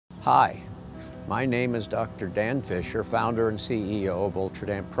Hi, my name is Dr. Dan Fischer, founder and CEO of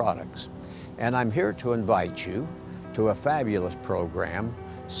Ultradent Products, and I'm here to invite you to a fabulous program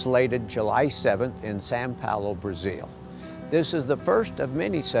slated July 7th in São Paulo, Brazil. This is the first of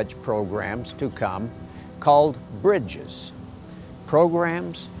many such programs to come called Bridges.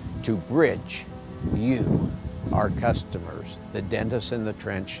 Programs to bridge you, our customers, the dentists in the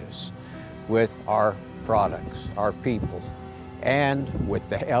trenches, with our products, our people, and with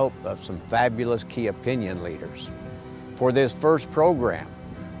the help of some fabulous key opinion leaders. For this first program,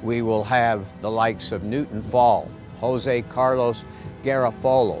 we will have the likes of Newton Fall, Jose Carlos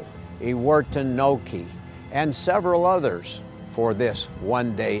Garofalo, Iwerton Noki, and several others for this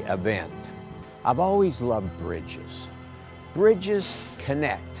one-day event. I've always loved bridges. Bridges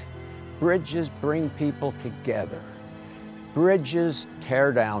connect. Bridges bring people together. Bridges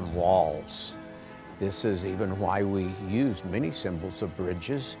tear down walls. This is even why we use many symbols of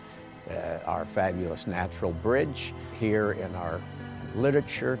bridges, our fabulous natural bridge here in our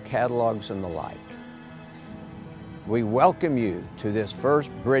literature, catalogs, and the like. We welcome you to this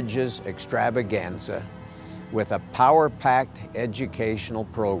first Bridges extravaganza with a power-packed educational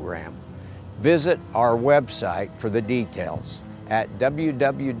program. Visit our website for the details at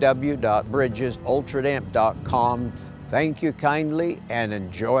www.bridgesultradent.com. Thank you kindly and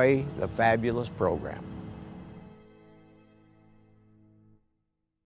enjoy the fabulous program.